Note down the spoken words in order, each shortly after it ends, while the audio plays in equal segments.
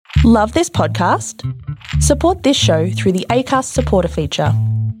Love this podcast? Support this show through the Acast supporter feature.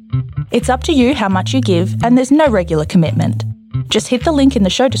 It's up to you how much you give, and there's no regular commitment. Just hit the link in the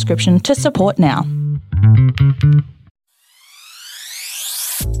show description to support now.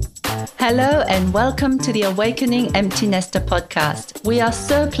 Hello and welcome to the Awakening Empty Nester podcast. We are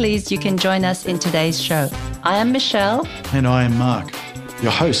so pleased you can join us in today's show. I am Michelle. And I am Mark,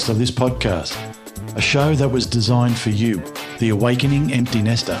 your host of this podcast, a show that was designed for you, the Awakening Empty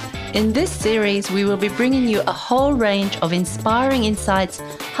Nester. In this series, we will be bringing you a whole range of inspiring insights,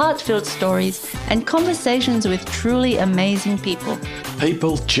 heart-filled stories, and conversations with truly amazing people.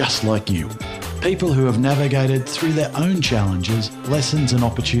 People just like you. People who have navigated through their own challenges, lessons and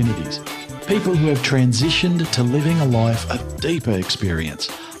opportunities. People who have transitioned to living a life of deeper experience,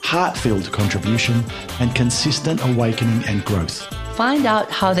 heart-filled contribution and consistent awakening and growth. Find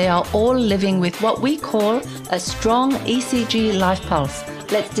out how they are all living with what we call a strong ECG life pulse.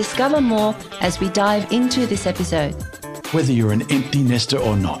 Let's discover more as we dive into this episode. Whether you're an empty nester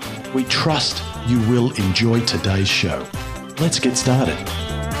or not, we trust you will enjoy today's show. Let's get started.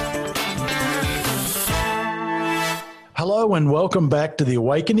 Hello and welcome back to the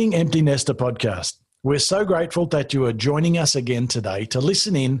Awakening Empty Nester podcast. We're so grateful that you are joining us again today to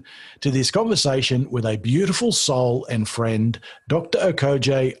listen in to this conversation with a beautiful soul and friend, Dr.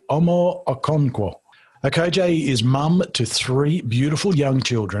 Akoje Okonkwo. Akoje is mum to 3 beautiful young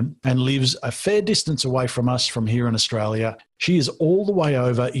children and lives a fair distance away from us from here in Australia. She is all the way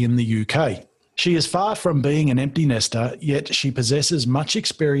over in the UK. She is far from being an empty nester, yet she possesses much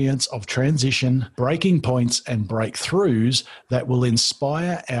experience of transition, breaking points and breakthroughs that will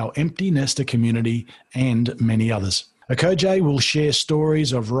inspire our empty nester community and many others. Akoje will share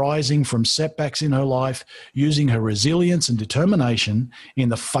stories of rising from setbacks in her life, using her resilience and determination in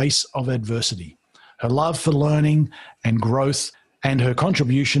the face of adversity. Her love for learning and growth and her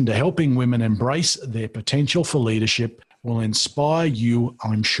contribution to helping women embrace their potential for leadership will inspire you,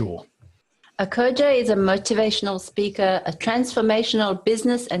 I'm sure. Akoje is a motivational speaker, a transformational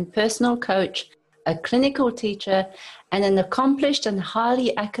business and personal coach, a clinical teacher, and an accomplished and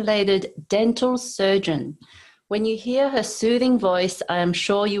highly accoladed dental surgeon. When you hear her soothing voice, I am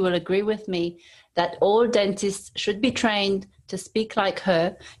sure you will agree with me that all dentists should be trained to speak like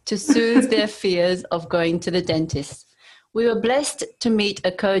her to soothe their fears of going to the dentist. We were blessed to meet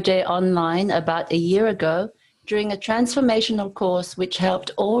Akoje online about a year ago during a transformational course which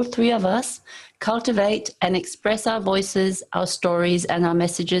helped all 3 of us cultivate and express our voices, our stories, and our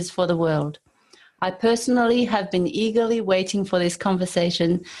messages for the world. I personally have been eagerly waiting for this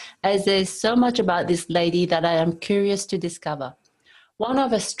conversation as there's so much about this lady that I am curious to discover. One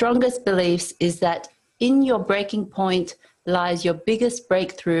of her strongest beliefs is that in your breaking point lies your biggest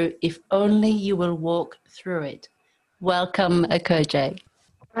breakthrough if only you will walk through it. Welcome, Akoje.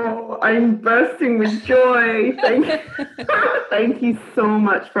 Oh, I'm bursting with joy. Thank you so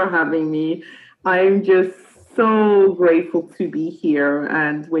much for having me. I'm just so grateful to be here.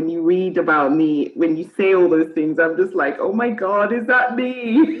 And when you read about me, when you say all those things, I'm just like, oh my God, is that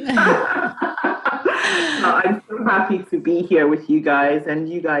me? I'm so happy to be here with you guys. And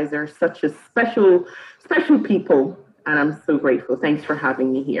you guys are such a special people. And I'm so grateful. Thanks for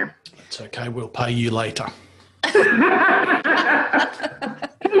having me here. It's okay. We'll pay you later.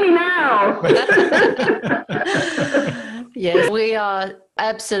 Me now. Yes, we are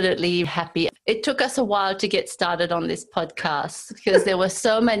absolutely happy. It took us a while to get started on this podcast because there were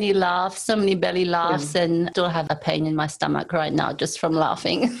so many laughs, so many belly laughs, and I still have a pain in my stomach right now just from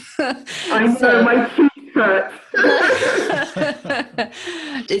laughing. I know, my cheeks hurt.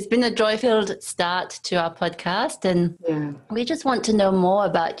 It's been a joy-filled start to our podcast, and we just want to know more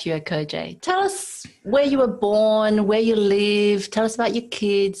about you, Akoje. Tell us where you were born, where you live. Tell us about your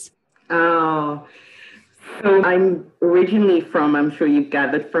kids. Oh, so I'm originally from, I'm sure you've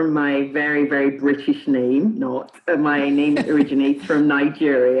gathered from my very, very British name, my name originates from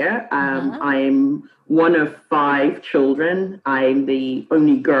Nigeria. I'm one of 5 children. I'm the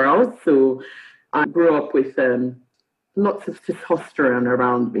only girl, so I grew up with lots of testosterone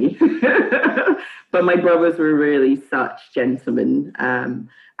around me. But my brothers were really such gentlemen.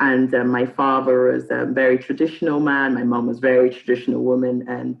 And my father was a very traditional man. My mom was a very traditional woman.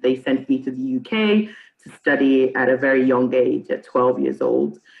 And they sent me to the UK to study at a very young age, at 12 years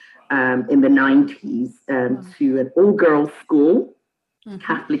old, in the 90s, to an all-girls school,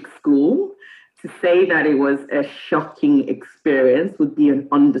 Catholic school. To say that it was a shocking experience would be an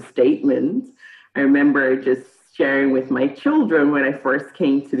understatement. I remember just sharing with my children when I first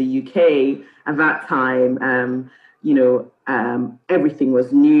came to the UK. At that time, everything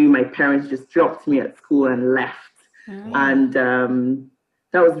was new. My parents just dropped me at school and left. And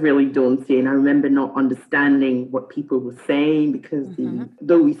that was really daunting. I remember not understanding what people were saying because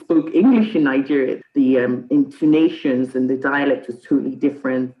though we spoke English in Nigeria, the intonations and the dialect was totally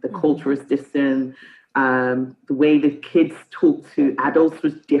different. The culture was different. The way the kids talked to adults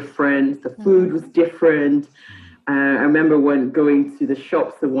was different. The food was different. I remember going to the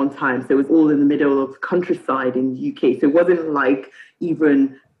shops at one time. So it was all in the middle of the countryside in the UK. So it wasn't like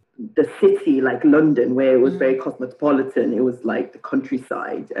even the city like London, where it was very cosmopolitan. It was like the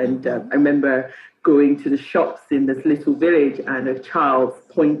countryside. And I remember going to the shops in this little village and a child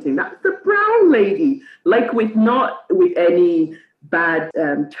pointing, "That's the brown lady," like not with any bad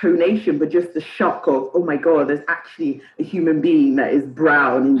tonation, but just the shock of, oh my God, there's actually a human being that is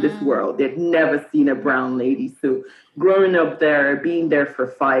brown in this world. They'd never seen a brown lady. So growing up there, being there for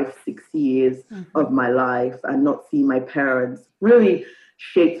 5-6 years of my life and not seeing my parents really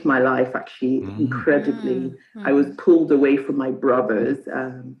shaped my life actually incredibly. I was pulled away from my brothers.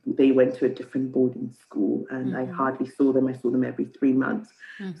 They went to a different boarding school and I hardly saw them. I saw them every 3 months.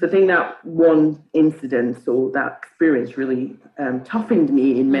 So I think that one incident or that experience really toughened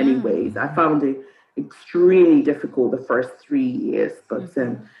me in many ways. I found it extremely difficult the first 3 years, but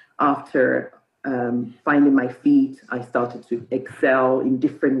after finding my feet, I started to excel in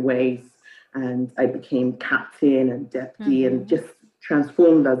different ways and I became captain and deputy and just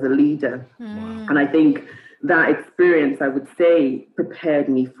transformed as a leader. And I think that experience, I would say, prepared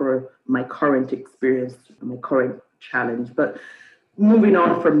me for my current experience, my current challenge. But moving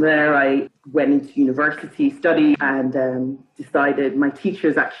on from there, I went into university, studied, and decided, my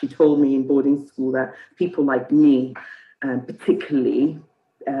teachers actually told me in boarding school that people like me, particularly,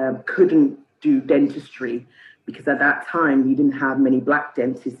 couldn't do dentistry because at that time you didn't have many black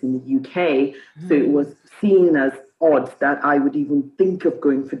dentists in the UK. So it was seen as odd that I would even think of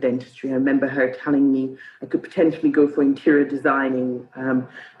going for dentistry. I remember her telling me I could potentially go for interior designing. And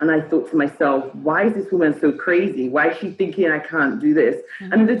I thought to myself, why is this woman so crazy? Why is she thinking I can't do this?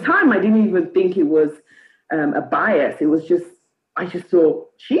 And at the time, I didn't even think it was a bias. It was just, I just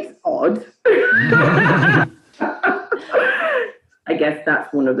thought, she's odd. I guess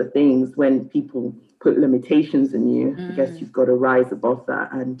that's one of the things when people put limitations in you. I guess you've got to rise above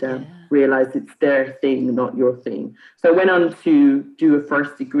that and realize it's their thing, not your thing. So I went on to do a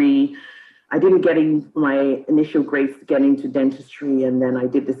first degree. I didn't get in my initial grades to get into dentistry, and then I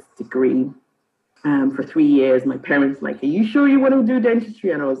did this degree for 3 years. My parents were like, "Are you sure you want to do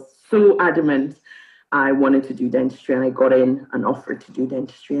dentistry?" And I was so adamant I wanted to do dentistry, and I got in and offered to do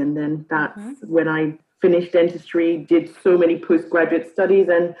dentistry. And then that's when I finished dentistry, did so many postgraduate studies,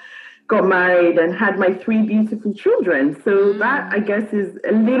 and got married and had my 3 beautiful children. So that, I guess, is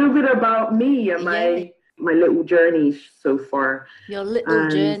a little bit about me and my little journey so far. Your little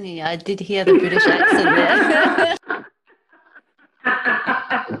journey. I did hear the British accent there.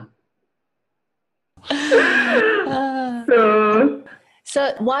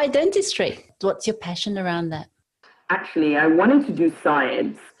 So why dentistry? What's your passion around that? Actually, I wanted to do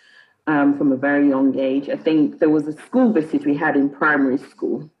science from a very young age. I think there was a school visit we had in primary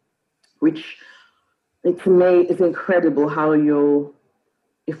school, which it's incredible how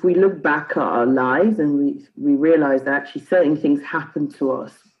if we look back at our lives and we realize that actually certain things happen to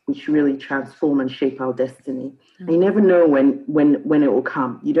us which really transform and shape our destiny. And you never know when it will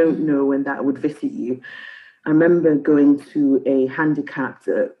come. You don't know when that would visit you. I remember going to a handicapped,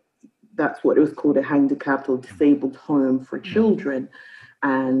 that's what it was called, a handicapped or disabled home for children.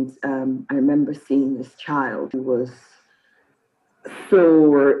 And I remember seeing this child who was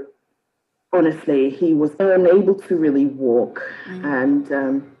so, honestly, he was unable to really walk. And,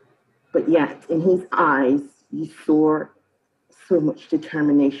 but yet in his eyes, you saw so much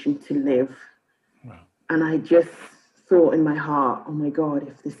determination to live. Wow. And I just thought in my heart, oh my God,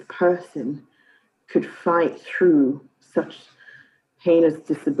 if this person could fight through such heinous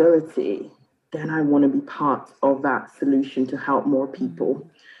disability, then I want to be part of that solution to help more people.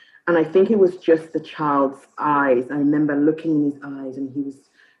 And I think it was just the child's eyes. I remember looking in his eyes,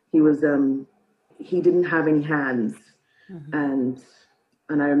 and he didn't have any hands. And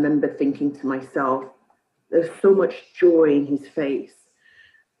I remember thinking to myself, there's so much joy in his face.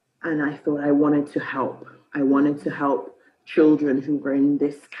 And I thought I wanted to help. I wanted to help children who were in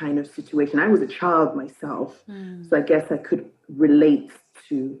this kind of situation. I was a child myself, so I guess I could relate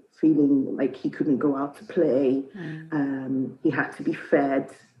to feeling like he couldn't go out to play. He had to be fed,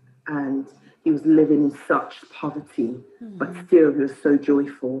 and he was living in such poverty, but still he was so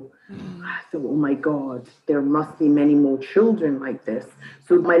joyful. I thought, oh my God, there must be many more children like this.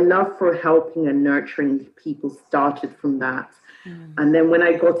 So my love for helping and nurturing people started from that. And then when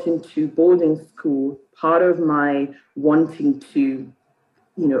I got into boarding school, part of my wanting to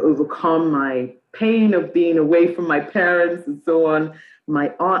overcome my pain of being away from my parents and so on,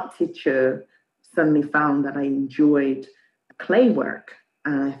 my art teacher suddenly found that I enjoyed clay work.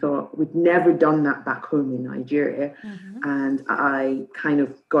 And I thought, we'd never done that back home in Nigeria. And I kind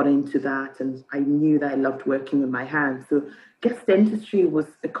of got into that, and I knew that I loved working with my hands. So I guess dentistry was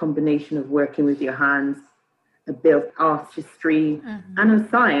a combination of working with your hands, a bit of artistry, and a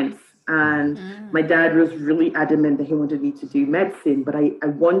science. And my dad was really adamant that he wanted me to do medicine, but I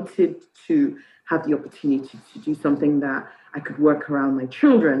wanted to have the opportunity to do something that I could work around my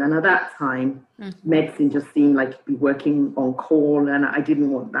children. And at that time, medicine just seemed like be working on call, and I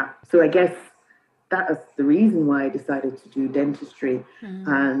didn't want that. So I guess that was the reason why I decided to do dentistry.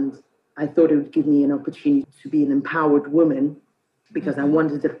 And I thought it would give me an opportunity to be an empowered woman, because I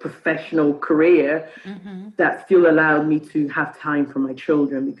wanted a professional career that still allowed me to have time for my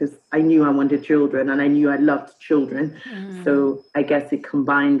children, because I knew I wanted children and I knew I loved children. So I guess it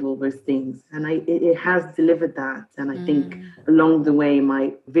combined all those things, and it has delivered that. And I think along the way,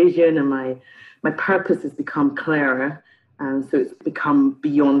 my vision and my purpose has become clearer. And so it's become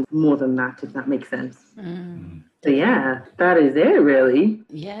beyond more than that, if that makes sense. So yeah, that is it really.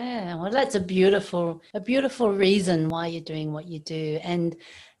 Yeah, well, that's a beautiful reason why you're doing what you do. And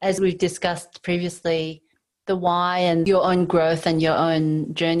as we've discussed previously, the why and your own growth and your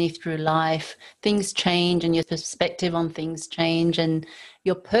own journey through life, things change and your perspective on things change, and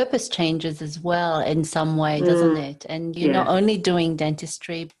your purpose changes as well in some way, doesn't it? And you're not only doing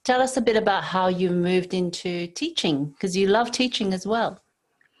dentistry. Tell us a bit about how you moved into teaching, because you love teaching as well.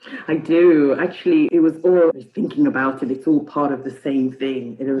 I do. Actually, it was all thinking about it. It's all part of the same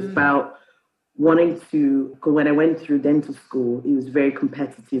thing. It was about wanting to, when I went through dental school, it was a very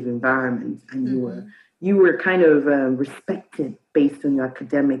competitive environment, and you were kind of respected based on your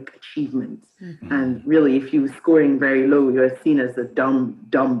academic achievements. And really, if you were scoring very low, you were seen as a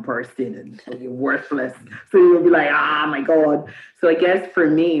dumb person, and so you're worthless. So you would be like, my God. So I guess for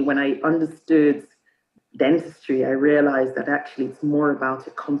me, when I understood dentistry, I realized that actually it's more about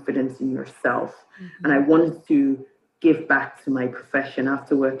a confidence in yourself. And I wanted to give back to my profession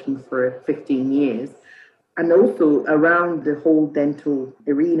after working for 15 years. And also around the whole dental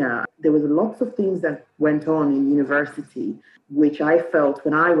arena, there was lots of things that went on in university, which I felt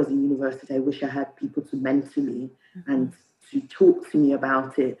when I was in university, I wish I had people to mentor me and to talk to me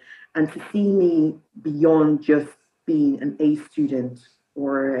about it, and to see me beyond just being an A student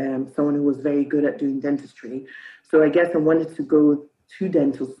or someone who was very good at doing dentistry. So I guess I wanted to go to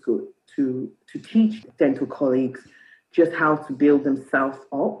dental school to teach dental colleagues just how to build themselves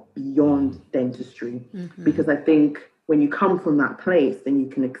up beyond dentistry. Because I think when you come from that place, then you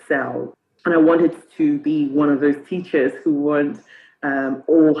can excel. And I wanted to be one of those teachers who weren't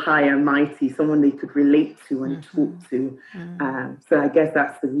all high and mighty, someone they could relate to and talk to. So I guess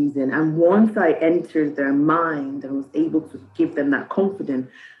that's the reason. And once I entered their mind and was able to give them that confidence,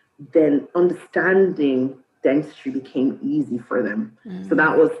 then understanding dentistry became easy for them. So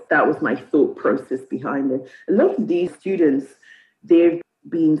that was my thought process behind it. A lot of these students, they've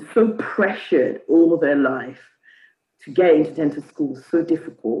been so pressured all their life to get into dental school, so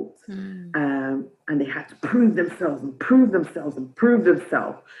difficult. And they had to prove themselves.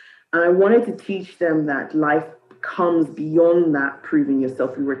 And I wanted to teach them that life comes beyond that proving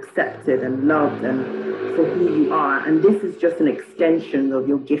yourself. You were accepted and loved and for who you are. And this is just an extension of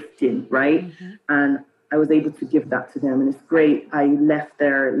your gifting, right? And I was able to give that to them. And it's great. I left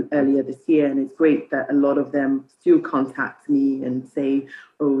there earlier this year, and it's great that a lot of them still contact me and say,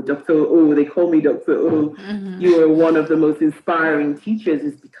 they call me Dr. O. You were one of the most inspiring teachers,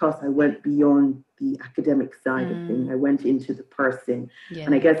 is because I went beyond the academic side of things. I went into the person.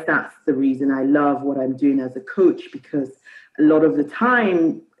 And I guess that's the reason I love what I'm doing as a coach, because a lot of the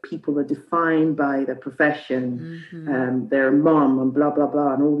time, people are defined by their profession, their mom, and blah, blah,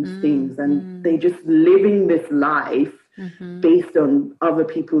 blah, and all these things. And they just living this life based on other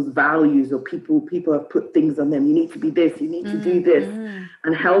people's values, or people have put things on them. You need to be this, you need to do this.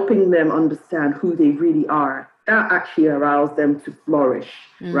 And helping them understand who they really are. That actually allows them to flourish,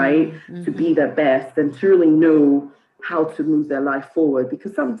 right? To be their best and to really know how to move their life forward.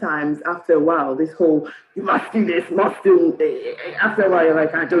 Because sometimes after a while, this whole, you must do this, after a while, you're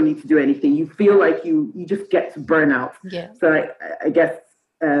like, I don't need to do anything. You feel like you just get to burnout. So I guess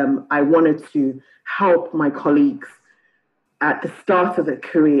I wanted to help my colleagues at the start of their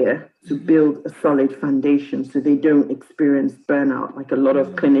career to build a solid foundation so they don't experience burnout like a lot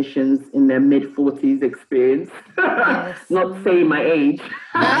of clinicians in their mid-40s experience. Not saying my age.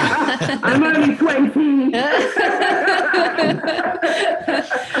 I'm only 20.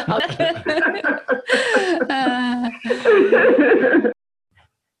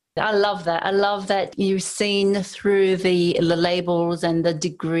 I love that. I love that you've seen through the labels and the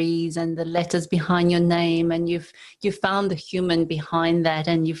degrees and the letters behind your name, and you've found the human behind that,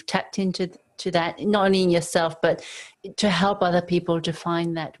 and you've tapped into that, not only in yourself, but to help other people to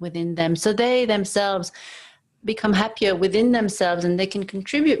find that within them. So they themselves become happier within themselves, and they can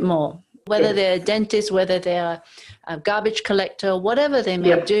contribute more, whether they're a dentist, whether they're a garbage collector, whatever they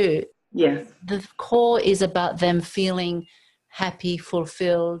may do. Yes. The core is about them feeling happy,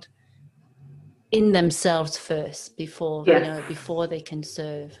 fulfilled in themselves first before before they can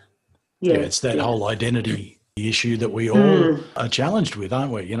serve. Yeah, it's that whole identity issue that we all are challenged with,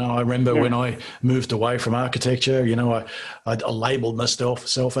 aren't we? I remember when I moved away from architecture, I labelled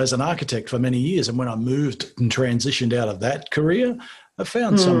myself as an architect for many years, and when I moved and transitioned out of that career, I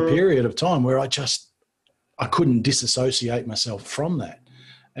found some period of time where I couldn't disassociate myself from that.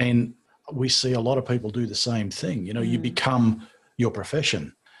 And we see a lot of people do the same thing. You become your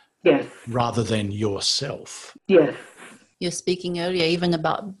profession rather than yourself. Yes. You're speaking earlier even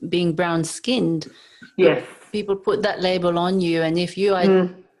about being brown-skinned. Yes. People put that label on you, and if you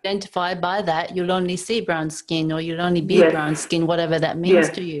identify by that, you'll only see brown skin, or you'll only be brown skin, whatever that means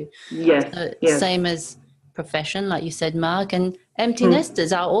to you. Yes. So same as profession, like you said, Mark, and empty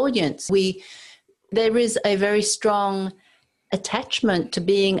nesters, our audience. There is a very strong attachment to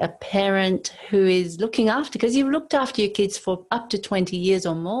being a parent who is looking after, because you've looked after your kids for up to 20 years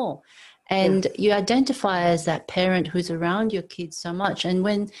or more, and you identify as that parent who's around your kids so much. And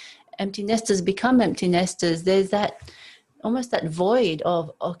when empty nesters become empty nesters, there's that almost that void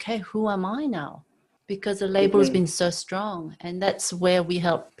of, okay, who am I now? Because the label has been so strong. And that's where we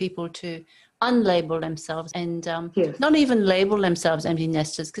help people to unlabel themselves and not even label themselves empty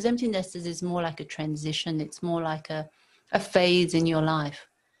nesters, because empty nesters is more like a transition. It's more like a phase in your life.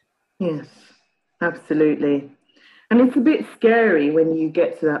 Yes, absolutely. And it's a bit scary when you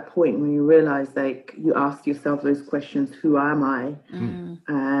get to that point when you realize, like, you ask yourself those questions, who am I?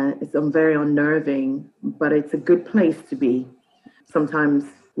 It's very unnerving, but it's a good place to be. Sometimes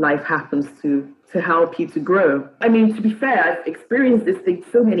life happens to help you to grow. I mean, to be fair, I've experienced this thing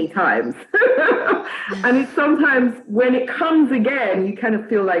so many times. And it's sometimes when it comes again, you kind of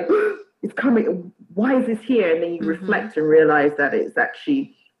feel like, it's coming, why is this here? And then you reflect and realize that it's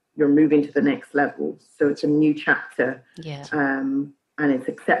actually, you're moving to the next level. So it's a new chapter. Yeah. And it's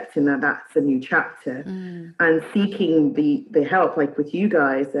accepting that that's a new chapter and seeking the help, like with you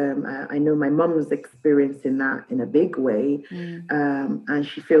guys. I know my mum was experiencing that in a big way, and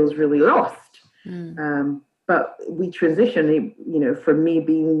she feels really lost. But we transitioned, from me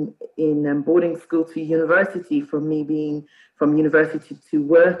being in boarding school to university, from me being from university to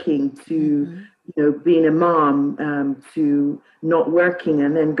working to, being a mom, to not working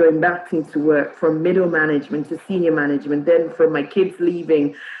and then going back into work, from middle management to senior management, then from my kids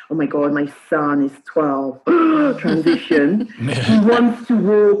leaving. Oh my God, my son is 12. Transition. He wants to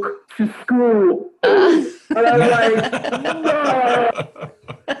walk to school. And I'm like, no.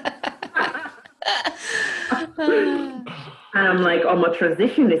 And I'm like, oh, my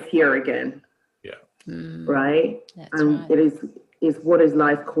transition is here again. Yeah. Right? And it is what is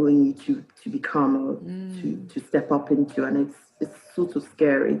life calling you to become, or to step up into, and it's sort of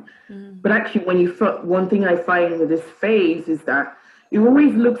scary. But actually, one thing I find with this phase is that it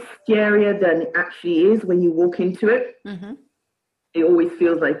always looks scarier than it actually is when you walk into it. It always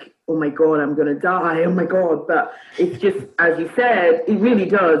feels like, oh my God, I'm going to die. Oh my God. But it's just, as you said, it really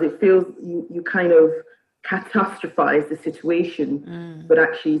does. It feels you kind of catastrophize the situation, but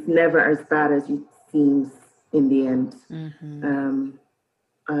actually it's never as bad as it seems in the end.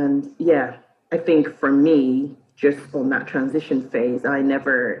 And yeah, I think for me, just on that transition phase, I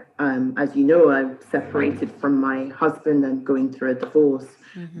never, as you know, I'm separated from my husband and going through a divorce.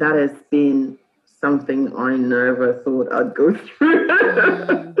 That has been something I never thought I'd go through.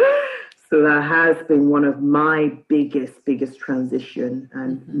 So that has been one of my biggest transition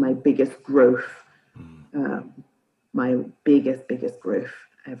and my biggest growth, my biggest growth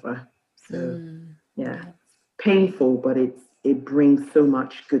ever. So yeah, painful, but it brings so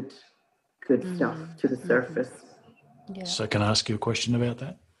much good stuff to the surface. Yeah. So can I ask you a question about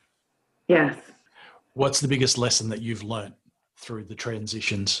that? Yes. What's the biggest lesson that you've learnt through the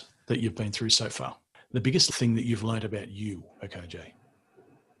transitions that you've been through so far? The biggest thing that you've learnt about you, Akoje?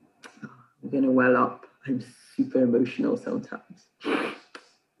 I'm going to well up. I'm super emotional sometimes.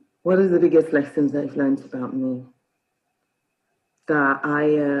 What are the biggest lessons I've learned about me? That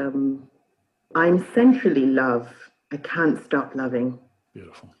I'm centrally love. I can't stop loving.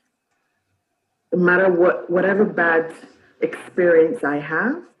 Beautiful. No matter whatever bad experience I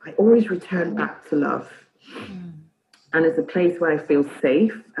have, I always return back to love. And it's a place where I feel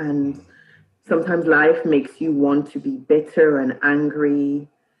safe. And sometimes life makes you want to be bitter and angry.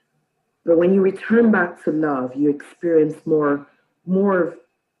 But when you return back to love, you experience more of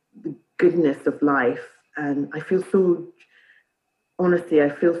the goodness of life. And I feel so, honestly, I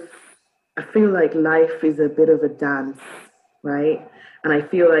feel like life is a bit of a dance, right? And I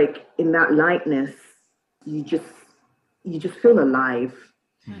feel like in that lightness, you just feel alive.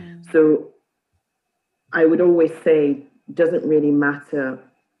 So I would always say, it doesn't really matter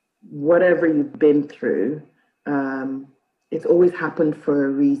whatever you've been through. It's always happened for a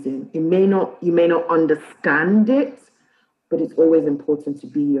reason. You may not understand it, but it's always important to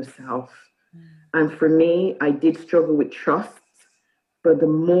be yourself. And for me, I did struggle with trust, but the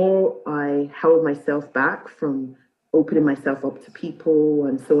more I held myself back from opening myself up to people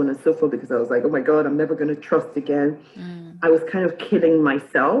and so on and so forth, because I was like, oh my God, I'm never going to trust again. I was kind of killing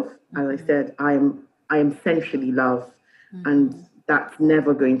myself. As I said, I am essentially love, and that's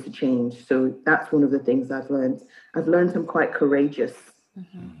never going to change. So that's one of the things I've learned. I've learned I'm quite courageous.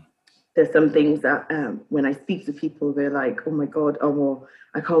 There's some things that when I speak to people, they're like, oh my God, well,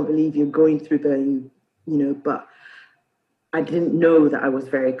 I can't believe you're going through but I didn't know that I was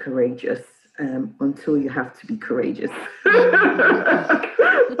very courageous until you have to be courageous.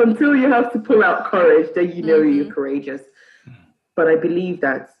 Until you have to pull out courage, then you know you're courageous. But I believe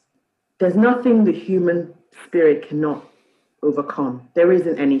that there's nothing the human spirit cannot overcome. There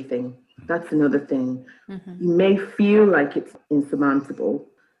isn't anything. That's another thing. You may feel like it's insurmountable.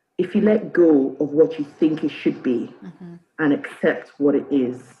 If you let go of what you think it should be and accept what it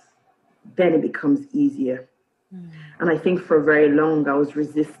is, then it becomes easier. And I think for very long, I was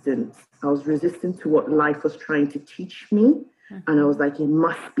resistant. I was resistant to what life was trying to teach me. And I was like, it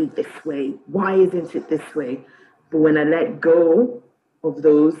must be this way. Why isn't it this way? But when I let go of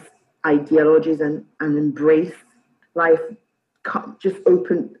those ideologies and embrace life,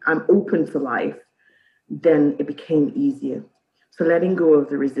 I'm open to life, then it became easier. So letting go of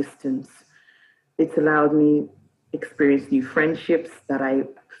the resistance, it's allowed me experience new friendships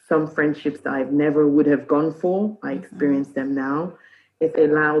some friendships that I've never would have gone for. I experience them now. It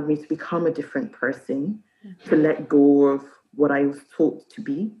allowed me to become a different person, to let go of what I was taught to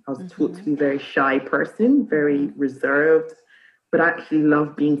be. I was taught to be a very shy person, very reserved, but I actually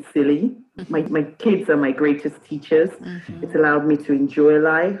love being silly. My kids are my greatest teachers. It's allowed me to enjoy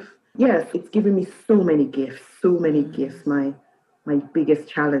life. Yes, it's given me so many gifts. My biggest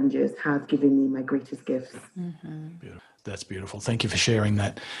challenges have given me my greatest gifts. That's beautiful. Thank you for sharing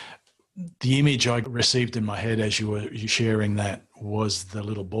that. The image I received in my head as you were sharing that was the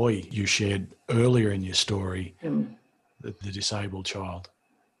little boy you shared earlier in your story, the disabled child,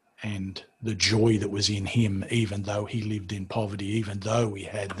 and the joy that was in him, even though he lived in poverty, even though he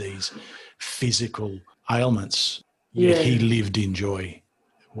had these physical ailments, yet he lived in joy.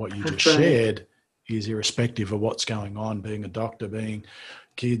 What you just shared is irrespective of what's going on, being a doctor, being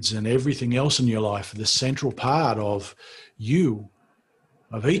kids and everything else in your life, the central part of you,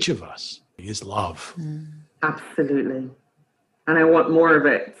 of each of us, is love. Absolutely. And I want more of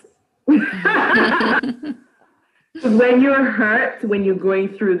it. When you're hurt, when you're going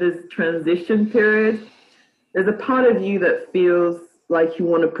through this transition period, there's a part of you that feels like you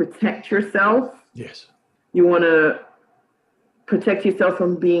want to protect yourself. Yes. You want to protect yourself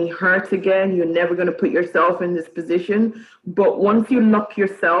from being hurt again. You're never going to put yourself in this position. But once you lock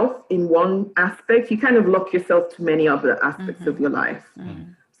yourself in one aspect, you kind of lock yourself to many other aspects of your life.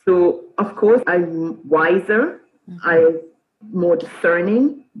 So, of course, I'm wiser. I'm more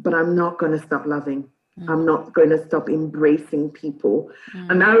discerning, but I'm not going to stop loving. I'm not going to stop embracing people.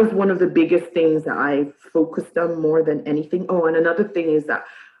 And that was one of the biggest things that I focused on more than anything. Oh, and another thing is that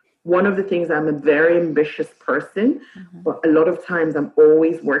one of the things, I'm a very ambitious person, but a lot of times I'm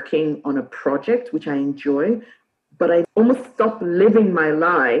always working on a project, which I enjoy, but I almost stop living my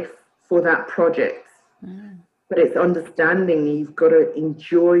life for that project. But it's understanding you've got to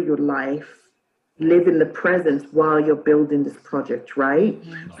enjoy your life, live in the present while you're building this project, right?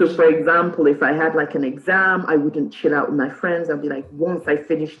 So for example, if I had like an exam, I wouldn't chill out with my friends. I'd be like, once I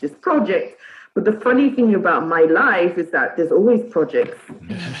finish this project. But the funny thing about my life is that there's always projects.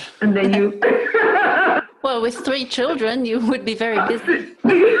 And then you... Well, with 3 children, you would be very busy.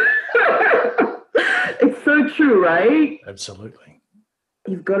 It's so true, right? Absolutely.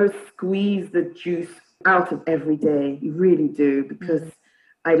 You've got to squeeze the juice out of every day. You really do, because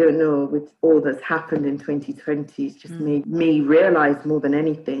I don't know, with all that's happened in 2020, it's just made me realize more than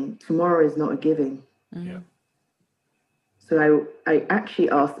anything, tomorrow is not a given. So I actually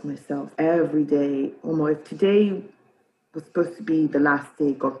ask myself every day, if today was supposed to be the last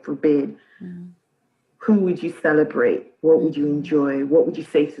day, God forbid, who would you celebrate? What would you enjoy? What would you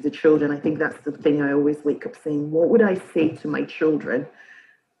say to the children? I think that's the thing I always wake up saying, what would I say to my children?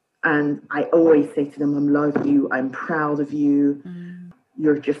 And I always say to them, I love you. I'm proud of you.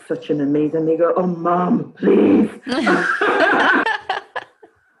 You're just such an amazing. They go, oh, Mom, please.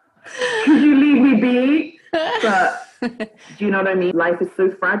 Could you leave me be? But do you know what I mean? Life is so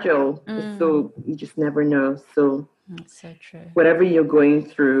fragile. So you just never know. So that's so true. Whatever you're going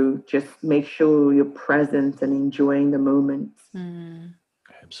through, just make sure you're present and enjoying the moment.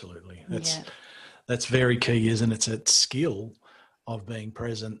 Absolutely. That's very key, isn't it? It's that skill of being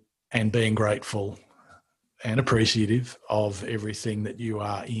present and being grateful and appreciative of everything that you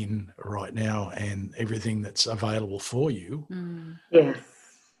are in right now and everything that's available for you. Yes.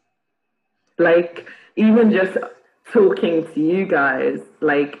 Like, even just talking to you guys,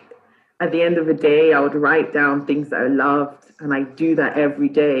 like, at the end of the day, I would write down things that I loved, and I do that every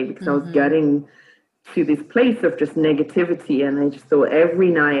day because I was getting to this place of just negativity, and I just thought every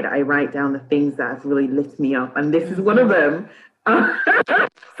night I write down the things that have really lit me up, and this is one of them.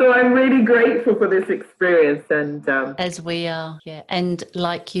 So I'm really grateful for this experience, and as we are, and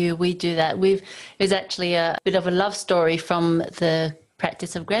like you, we do that. There's actually a bit of a love story from the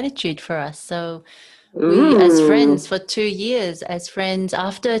practice of gratitude for us. So we, as friends for 2 years,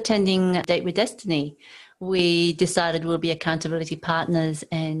 after attending Date with Destiny, we decided we'll be accountability partners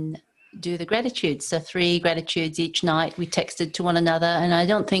and do the gratitude. So 3 gratitudes each night. We texted to one another, and I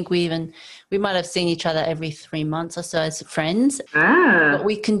don't think we might have seen each other every 3 months or so as friends. But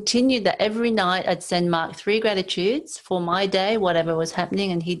we continued that every night. I'd send Mark 3 gratitudes for my day, whatever was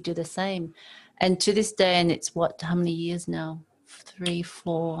happening, and he'd do the same. And to this day, and it's how many years now? 3,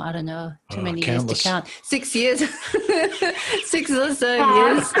 4, I don't know, too many countless. years to count. 6 years, 6 or so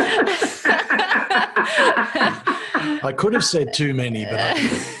years. I could have said too many, but I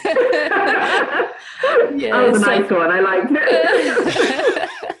didn't. That was a nice one. I liked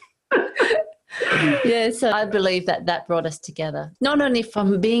it. So I believe that brought us together. Not only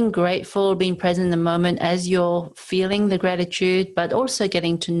from being grateful, being present in the moment as you're feeling the gratitude, but also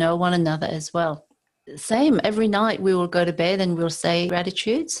getting to know one another as well. Same, every night we will go to bed and we'll say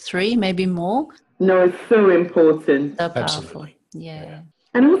gratitudes, 3, maybe more. No, it's so important. So powerful. Absolutely. Yeah.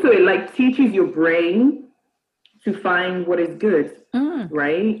 And also it like teaches your brain to find what is good,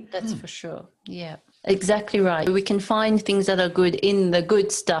 right? That's for sure. Yeah, exactly right. We can find things that are good in the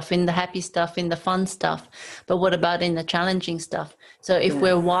good stuff, in the happy stuff, in the fun stuff. But what about in the challenging stuff? So if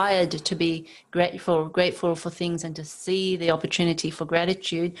we're wired to be grateful for things and to see the opportunity for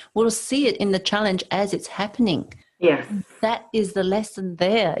gratitude, we'll see it in the challenge as it's happening. Yes. That is the lesson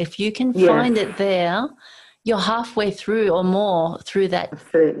there. If you can find it there, you're halfway through or more through that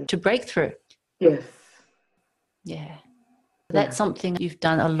to breakthrough. Yes. Yeah. That's something you've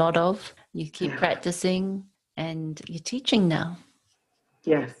done a lot of. You keep practicing and you're teaching now.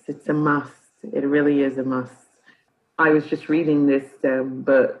 Yes, it's a must. It really is a must. I was just reading this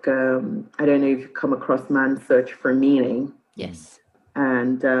book. I don't know if you've come across Man's Search for Meaning. Yes.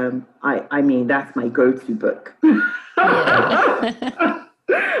 And I mean, that's my go-to book.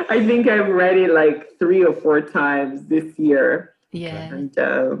 I think I've read it like 3 or 4 times this year. Yeah.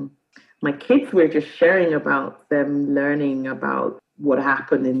 And my kids were just sharing about them learning about what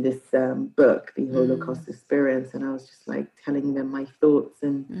happened in this book, the Holocaust experience. And I was just like telling them my thoughts.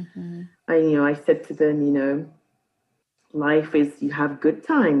 And I said to them, life is, you have good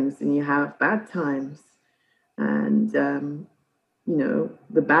times and you have bad times. And,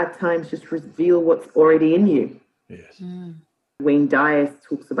 the bad times just reveal what's already in you. Yes. Wayne Dyer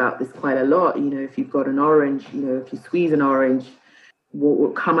talks about this quite a lot. If you've got an orange, if you squeeze an orange, what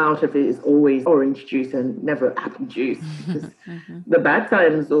will come out of it is always orange juice and never apple juice. The bad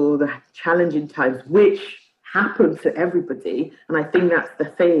times or the challenging times, which happen to everybody, and I think that's the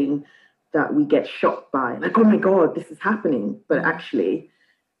thing that we get shocked by. Like, oh my God, this is happening. But actually,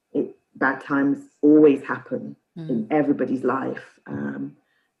 bad times always happen in everybody's life.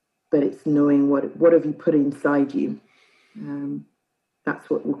 But it's knowing what have you put inside you. That's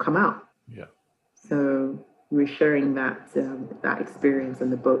what will come out. Yeah. So we're sharing that experience in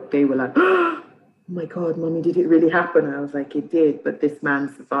the book. They were like, oh my God, Mommy, did it really happen? And I was like, it did, but this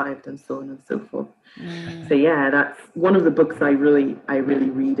man survived, and so on and so forth. So that's one of the books I really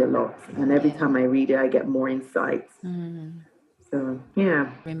read a lot. And every time I read it, I get more insights. So,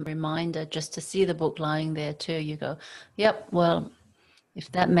 Reminder just to see the book lying there too. You go, yep, well, if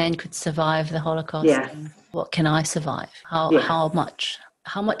that man could survive the Holocaust, then what can I survive? How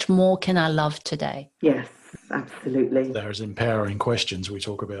much more can I love today? Yes, absolutely. Those empowering questions we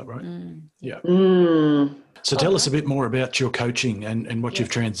talk about, right? Yeah. So tell us a bit more about your coaching and what you've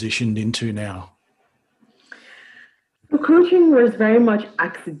transitioned into now. So coaching was very much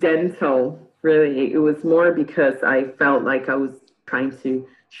accidental, really. It was more because I felt like I was trying to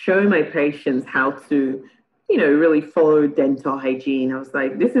show my patients how to, really follow dental hygiene. I was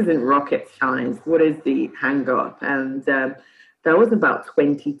like, this isn't rocket science. What is the hang up? And that was about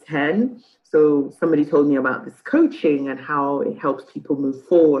 2010. So somebody told me about this coaching and how it helps people move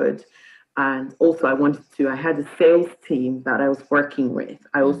forward. And also I had a sales team that I was working with.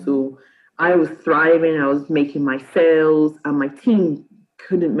 I was thriving. I was making my sales and my team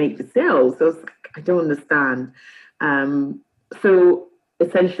couldn't make the sales. So I was like, I don't understand. So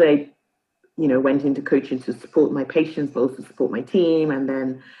essentially, went into coaching to support my patients, but also support my team. And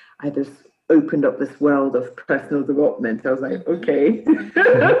then I just opened up this world of personal development. I was like, okay,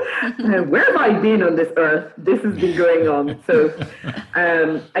 where have I been on this earth? This has been going on. So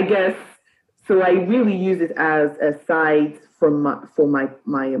I guess, so I really use it as a side for my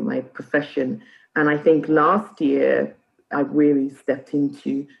profession. And I think last year I really stepped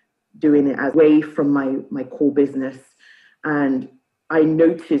into doing it as away from my core business. And I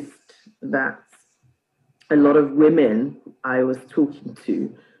noticed that a lot of women I was talking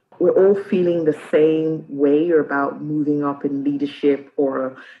to were all feeling the same way about moving up in leadership,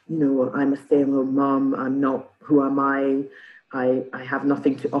 or, I'm a stay-at-home mom, I'm not, who am I have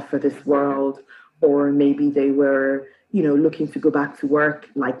nothing to offer this world. Or maybe they were, looking to go back to work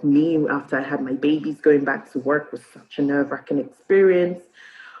like me after I had my babies. Going back to work was such a nerve-wracking experience.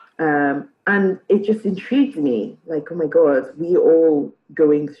 And it just intrigued me, like, oh my God, we all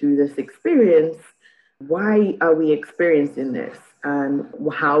going through this experience. Why are we experiencing this? And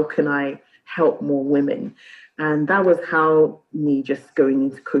how can I help more women? And that was how me just going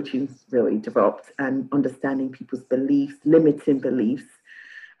into coaching really developed, and understanding people's beliefs, limiting beliefs.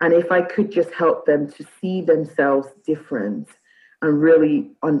 And if I could just help them to see themselves different and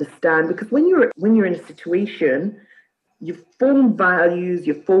really understand, because when you're in a situation, you form values,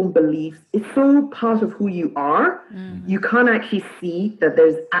 you form beliefs. It's so part of who you are. Mm-hmm. You can't actually see that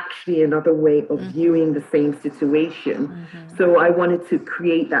there's actually another way of viewing the same situation. Mm-hmm. So I wanted to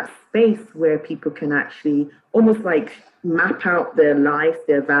create that space where people can actually almost like map out their lives,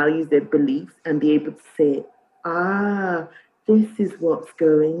 their values, their beliefs, and be able to say, this is what's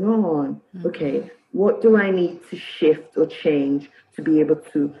going on. Mm-hmm. Okay, what do I need to shift or change to be able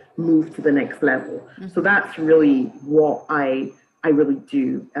to move to the next level? Mm-hmm. So that's really what I really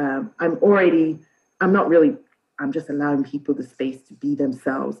do. I'm just allowing people the space to be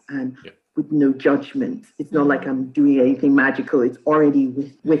themselves, and with no judgment. It's not like I'm doing anything magical. It's already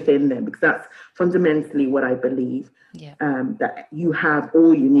within them, because that's fundamentally what I believe. Yeah. That you have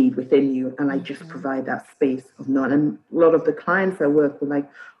all you need within you, and I just provide that space of none. And a lot of the clients I work with, like,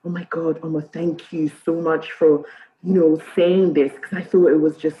 oh my God, Oma, thank you so much for saying this, because I thought it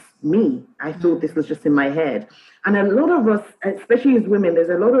was just me. I thought this was just in my head. And a lot of us, especially as women, there's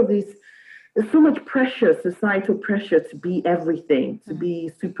so much pressure, societal pressure, to be everything, to be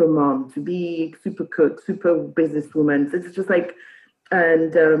super mom, to be super cook, super businesswoman. It's just like,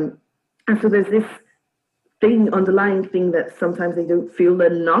 and so there's this underlying thing that sometimes they don't feel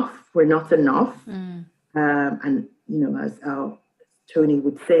enough. We're not enough. And, as our Tony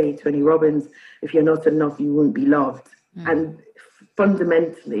would say, Tony Robbins, if you're not enough, you won't be loved. And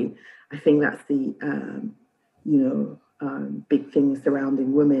fundamentally, I think that's the, big thing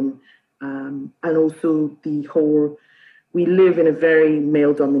surrounding women. And also the whole, we live in a very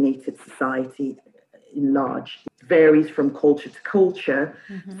male-dominated society in large. It varies from culture to culture.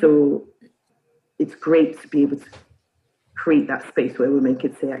 Mm-hmm. So it's great to be able to create that space where women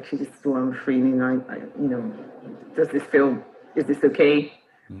could say, actually, this is what I'm feeling. Is this okay?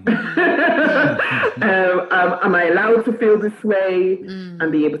 Am I allowed to feel this way?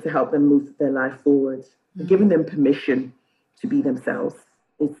 And be able to help them move their life forward. And giving them permission to be themselves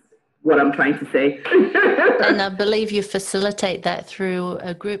is what I'm trying to say. And I believe you facilitate that through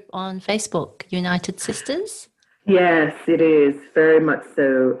a group on Facebook, United Sisters? Yes, it is, very much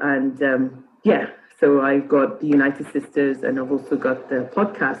so. And so I've got the United Sisters, and I've also got the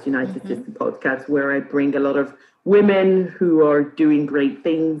podcast, United Sister Podcast, where I bring a lot of women who are doing great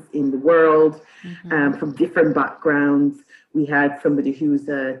things in the world, from different backgrounds. We had somebody who's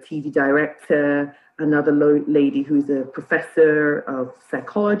a TV director, another lady who's a professor of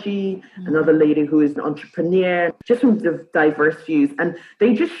psychology, another lady who is an entrepreneur, just from the diverse views. And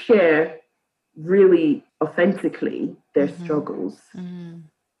they just share really authentically their struggles.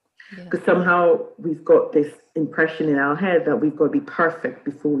 Because somehow we've got this impression in our head that we've got to be perfect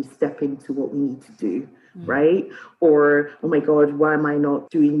before we step into what we need to do, right? Or, oh my God, why am I not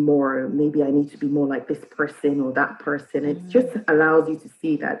doing more? Maybe I need to be more like this person or that person. It just allows you to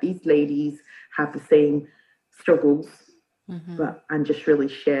see that these ladies have the same struggles, and just really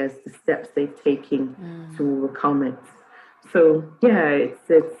shares the steps they've taken to overcome it. So yeah,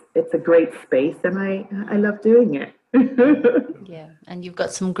 it's a great space, and I love doing it. Yeah, and you've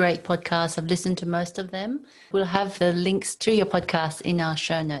got some great podcasts. I've listened to most of them. We'll have the links to your podcast in our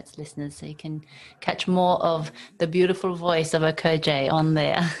show notes, listeners, so you can catch more of the beautiful voice of Akoje on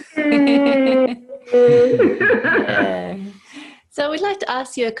there. Yeah. So we'd like to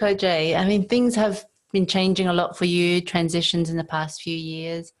ask you, Akoje, I mean, things have been changing a lot for you, transitions in the past few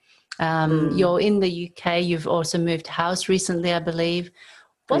years. You're in the UK. You've also moved house recently, I believe.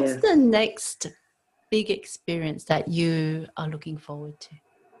 What's the next big experience that you are looking forward to?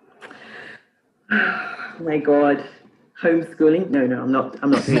 Oh my God, homeschooling? No, I'm not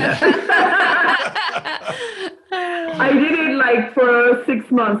doing that. I did it like for 6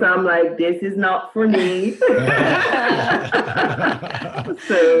 months. I'm like, this is not for me.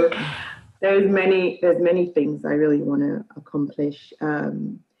 So there's many things I really want to accomplish.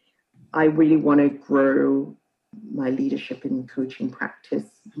 I really want to grow my leadership and coaching practice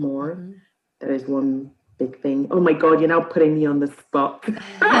more. That is one big thing. Oh my God, you're now putting me on the spot. So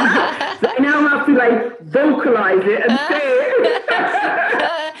I now have to like vocalize it and say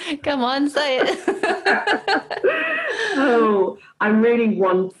it. Come on, say it. Oh, I really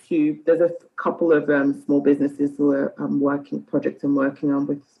want to. There's a couple of small businesses where I'm working on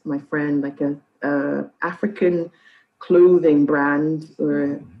with my friend, like a African clothing brand.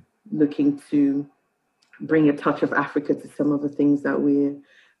 We're looking to bring a touch of Africa to some of the things that we're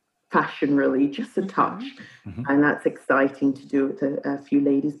fashion, really, just a touch. And that's exciting to do with a few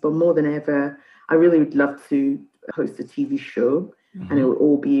ladies. But more than ever, I really would love to host a TV show, and it will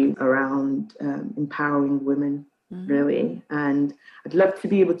all be around empowering women, really. And I'd love to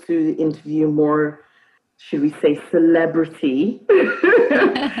be able to interview more, should we say, celebrity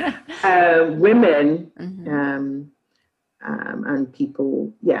women and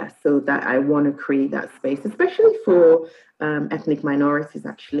people, so that I want to create that space, especially for ethnic minorities,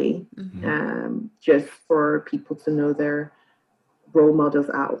 actually, just for people to know their role models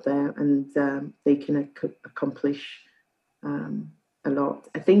out there, and they can accomplish a lot.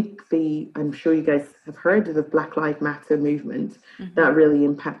 I think I'm sure you guys have heard of the Black Lives Matter movement. That really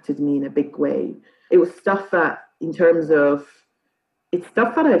impacted me in a big way. It was stuff that, it's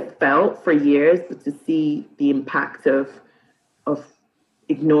stuff that I felt for years, but to see the impact of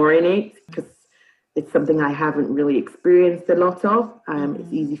ignoring it, because it's something I haven't really experienced a lot of.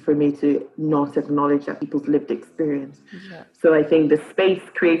 It's easy for me to not acknowledge that people's lived experience. So I think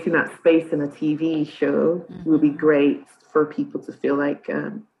creating that space in a TV show will be great for people to feel like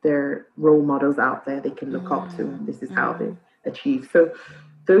there are role models out there they can look up to, and this is how they achieve. So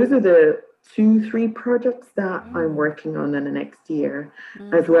those are the 2-3 projects that I'm working on in the next year,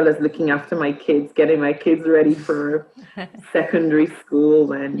 as well as looking after my kids, getting my kids ready for secondary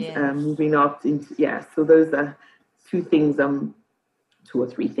school and moving up into, so those are 2 or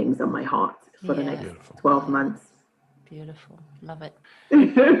 3 things on my heart for the next 12 months. Beautiful. Love it.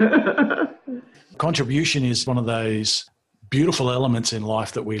 Contribution is one of those beautiful elements in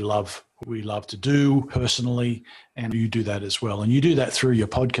life that we love to do personally, and you do that as well. And you do that through your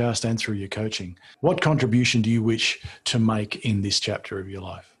podcast and through your coaching. What contribution do you wish to make in this chapter of your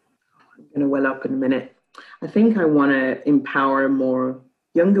life? I'm going to well up in a minute. I think I want to empower more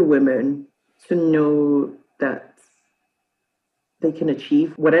younger women to know that they can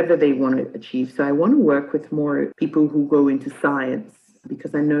achieve whatever they want to achieve. So I want to work with more people who go into science,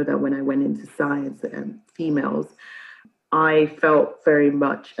 because I know that when I went into science, females, I felt very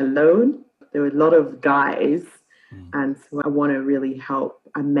much alone. There were a lot of guys, and so I want to really help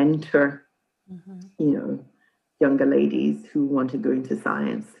and mentor, younger ladies who want to go into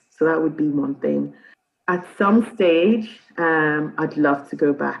science. So that would be one thing. At some stage, I'd love to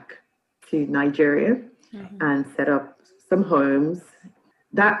go back to Nigeria and set up some homes.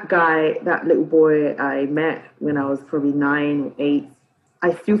 That little boy I met when I was probably 9 or 8,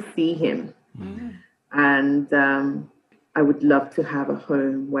 I still see him. And I would love to have a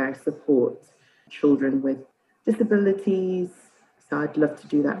home where I support children with disabilities. So I'd love to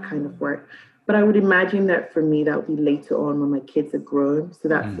do that kind of work. But I would imagine that for me, that would be later on when my kids are grown. So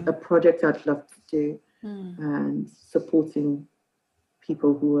that's a project I'd love to do, and supporting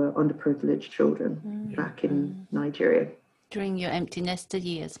people who are underprivileged children back in Nigeria. During your empty nester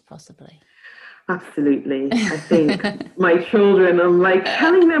years, possibly. Absolutely. I think my children, I'm like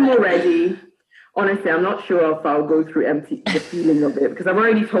telling them already. Honestly, I'm not sure if I'll go through the feeling of it, because I've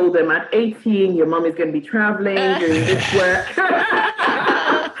already told them at 18, your mom is going to be traveling, doing this work.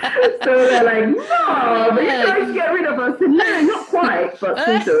 So they're like, no, but you're trying to get rid of us. And no, not quite, but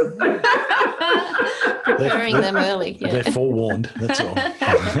sort of. Preparing them early. Yeah. They're forewarned, that's all.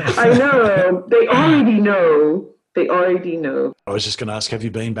 I know. They already know. I was just going to ask, have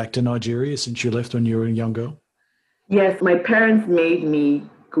you been back to Nigeria since you left when you were a young girl? Yes, my parents made me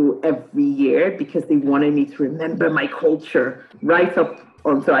go every year because they wanted me to remember my culture right up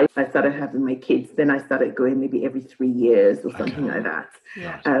until I started having my kids. Then I started going maybe every 3 years or something like that.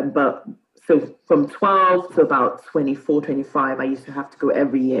 Yeah. But so from 12 to about 24, 25, I used to have to go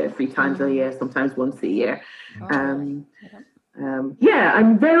every year, 3 times a year, sometimes once a year.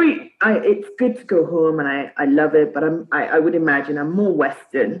 It's good to go home and I love it, but I would imagine I'm more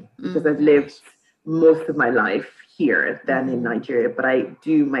Western because I've lived most of my life here than in Nigeria. But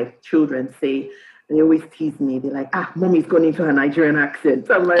my children say, they always tease me, they're like, mommy's gone into her Nigerian accent.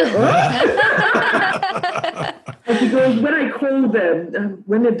 I'm like, what? And because when I call them,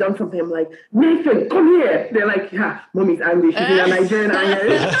 when they've done something, I'm like, Nathan, come here. They're like, mommy's angry, she's in a Nigerian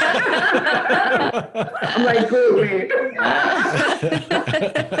accent. I'm like, go away.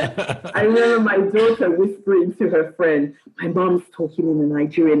 I remember my daughter whispering to her friend, my mom's talking in a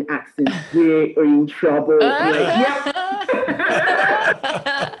Nigerian accent, we are in trouble. I'm like, yep.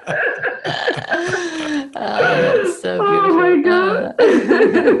 That's so beautiful. Oh my God.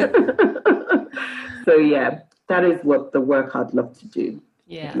 So yeah, that is what the work I'd love to do.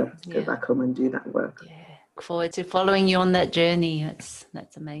 Yeah. I'd love to go back home and do that work. Yeah. Look forward to following you on that journey.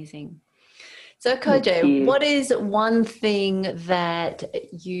 That's amazing. So Akoje, what is one thing that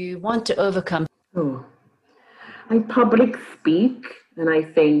you want to overcome? I public speak, and I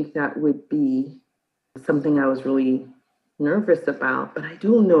think that would be something I was really nervous about, but I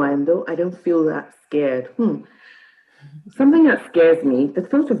don't know. I don't feel that scared. Something that scares me, the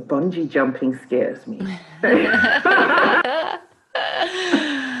thought of bungee jumping scares me.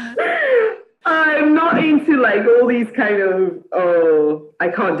 I'm not into like all these kind of, I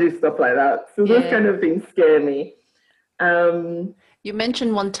can't do stuff like that. So those kind of things scare me. You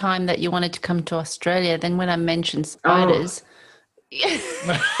mentioned one time that you wanted to come to Australia. Then when I mentioned spiders...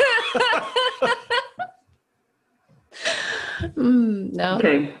 no.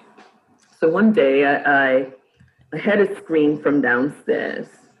 Okay. So one day I heard a scream from downstairs.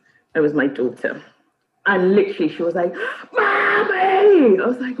 It was my daughter. And literally she was like, Mommy! I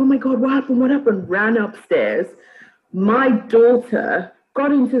was like, oh my God, what happened? What happened? Ran upstairs. My daughter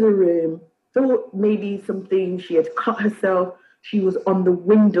got into the room, thought maybe something, she had cut herself. She was on the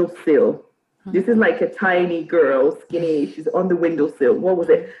windowsill. This is like a tiny girl, skinny. She's on the windowsill. What was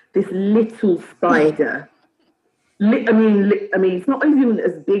it? This little spider. I mean, it's not even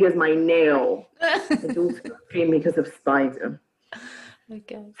as big as my nail. My daughter screamed because of spider.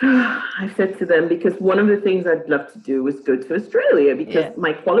 Okay. I said to them, because one of the things I'd love to do was go to Australia because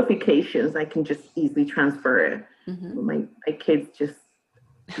my qualifications, I can just easily transfer it. My kids just,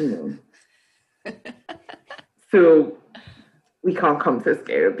 So we can't come to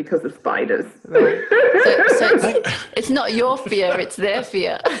Australia because of spiders. Right. So it's not your fear, it's their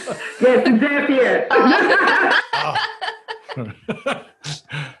fear. Yes, it's their fear.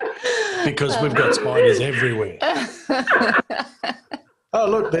 Because we've got spiders everywhere. Oh,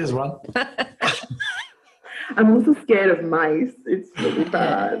 look, there's one. I'm also scared of mice. It's really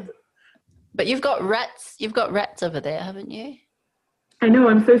bad. But you've got rats. You've got rats over there, haven't you? I know.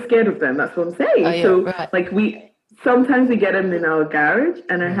 I'm so scared of them. That's what I'm saying. Oh, yeah, so, right. sometimes we get them in our garage,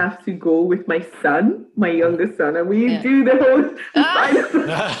 and I have to go with my son, my youngest son, and we do the whole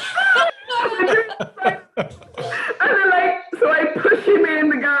And they're like, so I push him in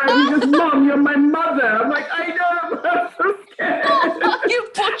the garage. He goes, Mom, you're my mother. I'm like, I know, I'm so scared. You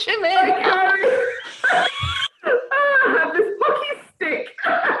push him in. I have this hockey stick.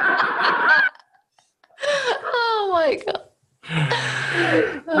 Oh my God.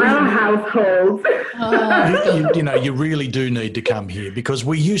 Our household. You really do need to come here because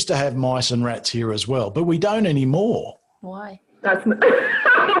we used to have mice and rats here as well, but we don't anymore. Why? That's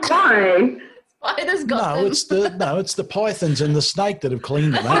why. Spiders got them. It's the pythons and the snake that have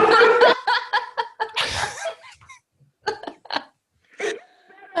cleaned them up.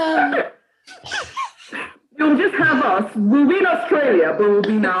 You'll just have us. We'll be in Australia, but we'll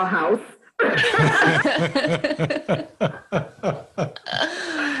be in our house. It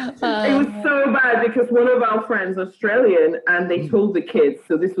was so bad because one of our friends, Australian, and they told the kids,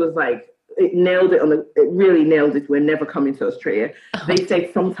 so this was like, it really nailed it. We're never coming to Australia. They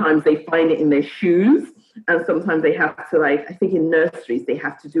say sometimes they find it in their shoes, and sometimes they have to, I think in nurseries, they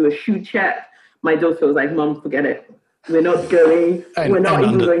have to do a shoe check. My daughter was like, Mom, forget it. We're not going. We're not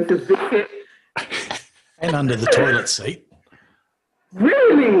even going to visit. And under the toilet seat.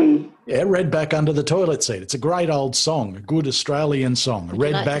 Really? Yeah, Redback Under the Toilet Seat. It's a great old song, a good Australian song.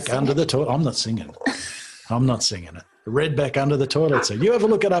 Redback Under the Toilet. I'm not singing it. Redback Under the Toilet Seat. You have a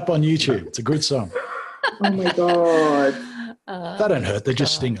look it up on YouTube. It's a good song. Oh my God. They don't hurt. They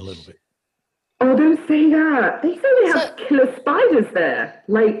just sting a little bit. Oh, don't say that. They say they have killer spiders there.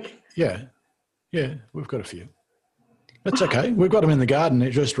 Like. Yeah, we've got a few. That's okay. We've got them in the garden.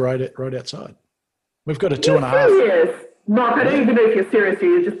 They're just right outside. We've got a 2.5. Serious? Mark, I don't even know if you're serious or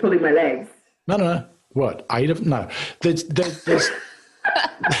you're just pulling my legs. No. What? 8 of them? No. There's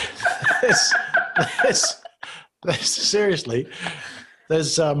seriously,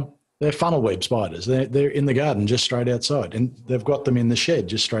 they're funnel web spiders. They're in the garden just straight outside, and they've got them in the shed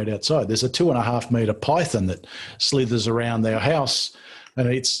just straight outside. There's a 2.5 metre python that slithers around their house and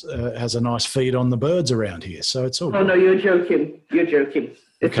has a nice feed on the birds around here. So it's all good. No, you're joking.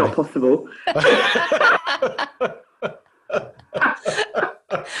 It's not possible.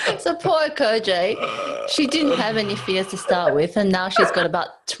 So poor Akoje, she didn't have any fears to start with, and now she's got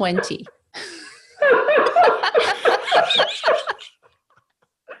about 20.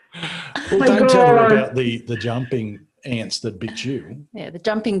 Well, don't tell her about the jumping ants that bit you. Yeah, the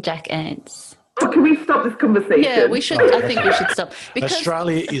jumping jack ants. Oh, can we stop this conversation? Yeah, we should. I think we should stop. Because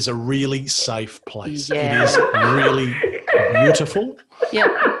Australia is a really safe place. Yeah. It is really beautiful. Yeah.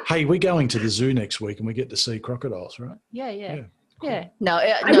 Hey, we're going to the zoo next week and we get to see crocodiles, right? Yeah. No,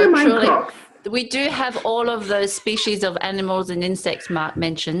 truly. We do have all of those species of animals and insects Mark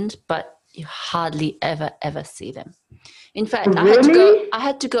mentioned, but you hardly ever see them. In fact, Really? I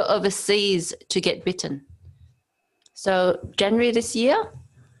had to go overseas to get bitten. So January this year,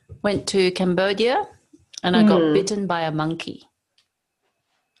 went to Cambodia, and I got bitten by a monkey.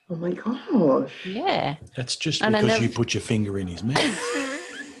 Oh my gosh. Yeah. That's just because you put your finger in his mouth.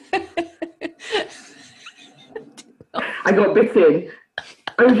 I got bitten.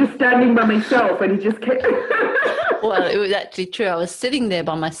 I was just standing by myself and he just kept... Well, it was actually true. I was sitting there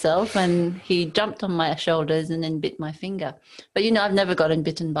by myself and he jumped on my shoulders and then bit my finger. But, I've never gotten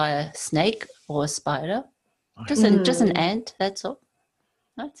bitten by a snake or a spider. Just an ant, that's all.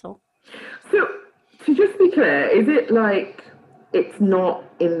 So to just be clear, is it like it's not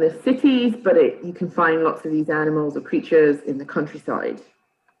in the cities, but you can find lots of these animals or creatures in the countryside?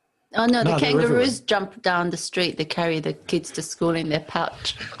 Oh, no, the kangaroos jump down the street. They carry the kids to school in their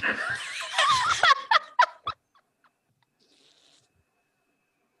pouch.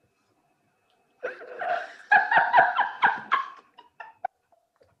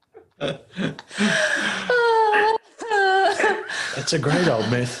 That's a great old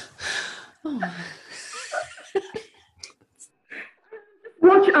myth.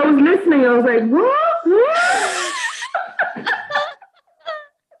 I was listening. I was like, what?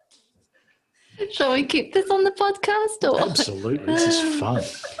 Shall we keep this on the podcast? Or? Absolutely. This is fun.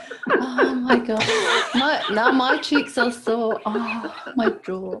 Oh, my God. Now my cheeks are sore. Oh, my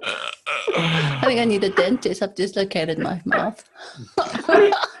jaw. I think I need a dentist. I've dislocated my mouth.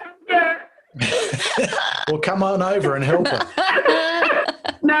 Well, come on over and help her.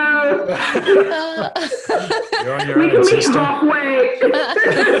 No. You're on your We own, can meet sister. halfway.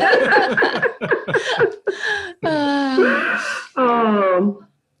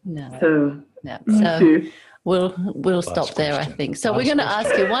 No. So we'll stop there, I think. So we're going to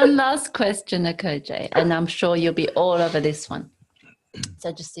ask you one last question, Akoje, and I'm sure you'll be all over this one.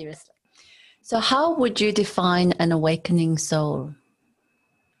 So just seriously. So how would you define an awakening soul?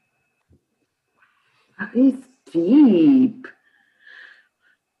 That is deep.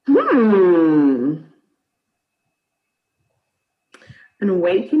 An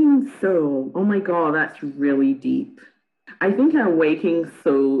awakening soul. Oh my God, that's really deep. I think an awakening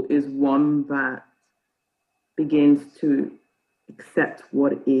soul is one that begins to accept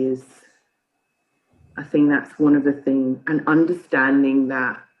what is. I think that's one of the things, and understanding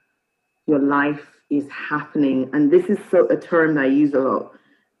that your life is happening, and this is a term that I use a lot,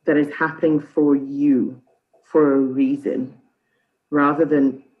 that is happening for you for a reason, rather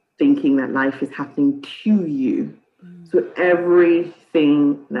than thinking that life is happening to you. So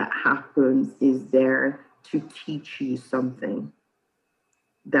everything that happens is there to teach you something.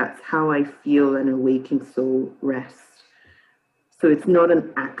 That's how I feel an awakened soul rests. So it's not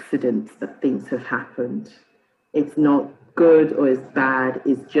an accident that things have happened. It's not good or it's bad.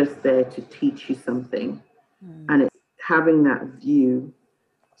 It's just there to teach you something. And it's having that view.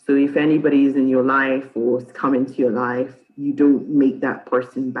 So if anybody is in your life or has come into your life, you don't make that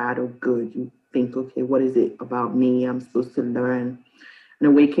person bad or good. You think, okay, what is it about me I'm supposed to learn? An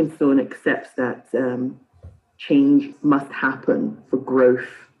awakened soul accepts that change must happen for growth.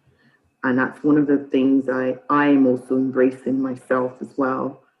 And that's one of the things I am also embracing myself as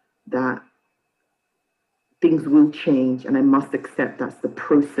well. that things will change, and I must accept that's the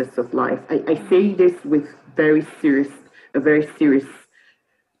process of life. I say this with a very serious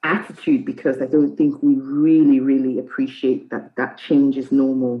attitude, because I don't think we really, really appreciate that change is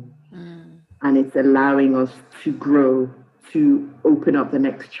normal. And it's allowing us to grow, to open up the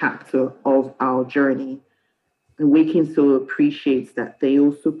next chapter of our journey. And Waking Soul appreciates that they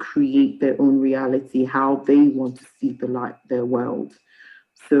also create their own reality, how they want to see their world.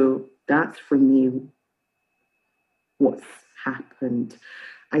 So that's, for me, what's happened.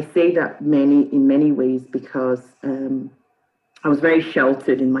 I say that in many ways because I was very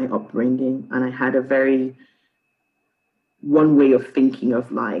sheltered in my upbringing, and I had a very one way of thinking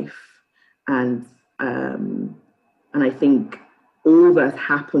of life. And I think all that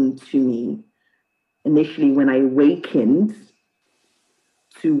happened to me initially when I awakened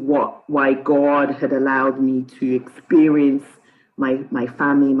to why God had allowed me to experience my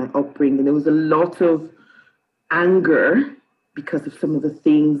family, my upbringing. There was a lot of anger because of some of the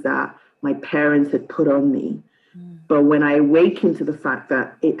things that my parents had put on me. But when I awakened to the fact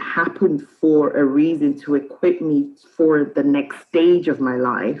that it happened for a reason, to equip me for the next stage of my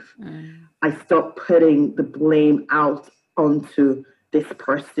life, I stopped putting the blame out onto this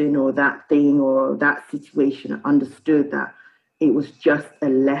person or that thing or that situation. I understood that it was just a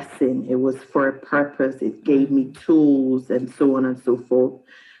lesson. It was for a purpose. It gave me tools and so on and so forth.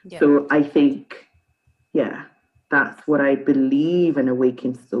 Yeah. So I think, that's what I believe an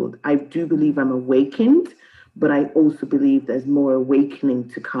awakened soul. I do believe I'm awakened, but I also believe there's more awakening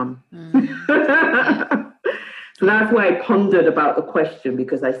to come. So that's why I pondered about the question,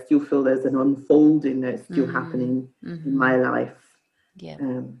 because I still feel there's an unfolding that's still happening in my life. Yeah.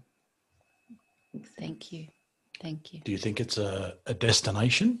 Thank you. Do you think it's a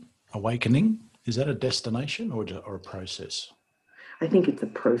destination, awakening? Is that a destination or a process? I think it's a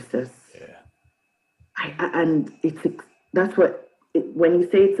process. Yeah. When you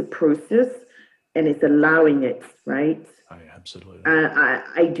say it's a process and it's allowing it, right? Oh, yeah, absolutely.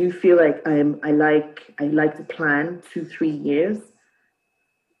 I do feel like I like to plan 2-3 years.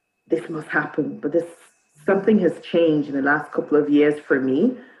 This must happen, but something has changed in the last couple of years for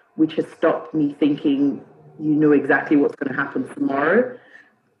me, which has stopped me thinking exactly what's going to happen tomorrow.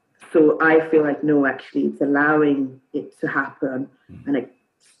 So I feel like, no, actually, it's allowing it to happen, and I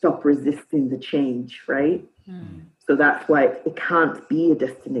stop resisting the change, right? So that's why it can't be a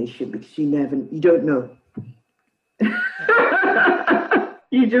destination, because you don't know.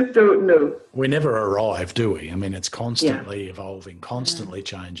 You just don't know. We never arrive, do we? I mean, it's constantly evolving, constantly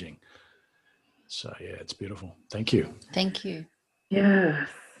changing. So, it's beautiful. Thank you. Thank you. Yes.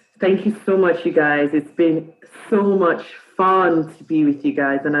 Thank you so much, you guys. It's been so much fun to be with you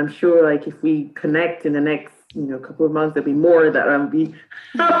guys. And I'm sure, if we connect in the next, couple of months, there'll be more that I'll be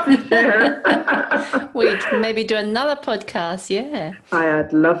to share. We maybe do another podcast, yeah.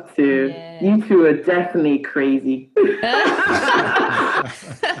 I'd love to. Yeah. You two are definitely crazy.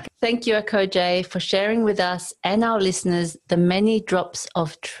 Thank you, Akoje, for sharing with us and our listeners the many drops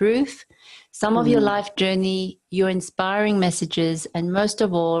of truth, some of your life journey, your inspiring messages, and most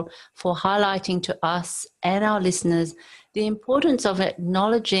of all, for highlighting to us and our listeners the importance of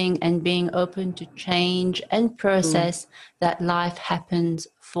acknowledging and being open to change and process that life happens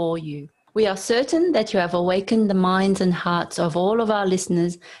for you. We are certain that you have awakened the minds and hearts of all of our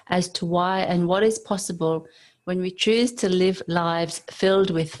listeners as to why and what is possible when we choose to live lives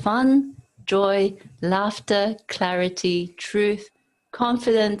filled with fun, joy, laughter, clarity, truth,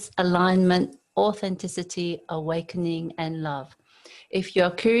 confidence, alignment, authenticity, awakening, and love. If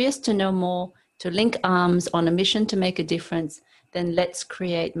you're curious to know more, to link arms on a mission to make a difference, then let's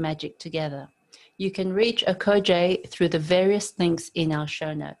create magic together. You can reach Akoje through the various links in our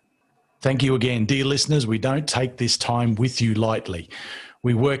show note. Thank you again, dear listeners. We don't take this time with you lightly.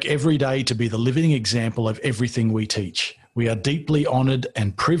 We work every day to be the living example of everything we teach. We are deeply honoured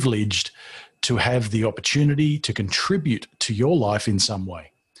and privileged to have the opportunity to contribute to your life in some way.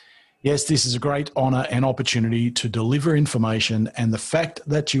 Yes, this is a great honour and opportunity to deliver information, and the fact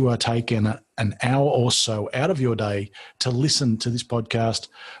that you are taking an hour or so out of your day to listen to this podcast,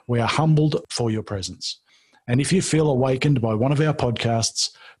 we are humbled for your presence. And if you feel awakened by one of our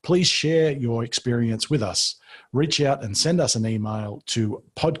podcasts, please share your experience with us. Reach out and send us an email to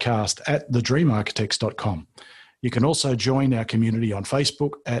podcast@thedreamarchitects.com. You can also join our community on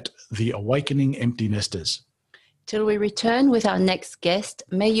Facebook at The Awakening Empty Nesters. Till we return with our next guest,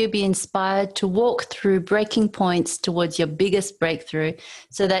 may you be inspired to walk through breaking points towards your biggest breakthrough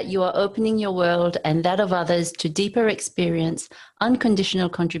so that you are opening your world and that of others to deeper experience, unconditional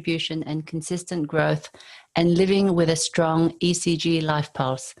contribution, and consistent growth, and living with a strong ECG life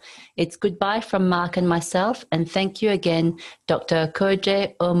pulse. It's goodbye from Mark and myself, and thank you again, Dr.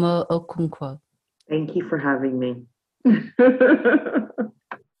 Akoje Okonkwo. Thank you for having me.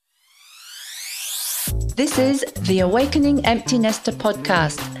 This is the Awakening Empty Nester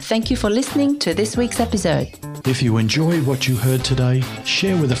podcast. Thank you for listening to this week's episode. If you enjoyed what you heard today,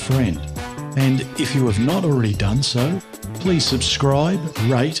 share with a friend. And if you have not already done so, please subscribe,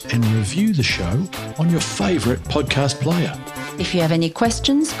 rate and review the show on your favourite podcast player. If you have any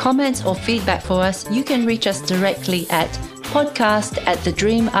questions, comments or feedback for us, you can reach us directly at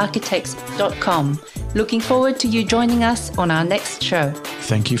podcast@thedreamarchitects.com. Looking forward to you joining us on our next show.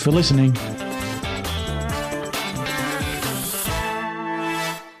 Thank you for listening.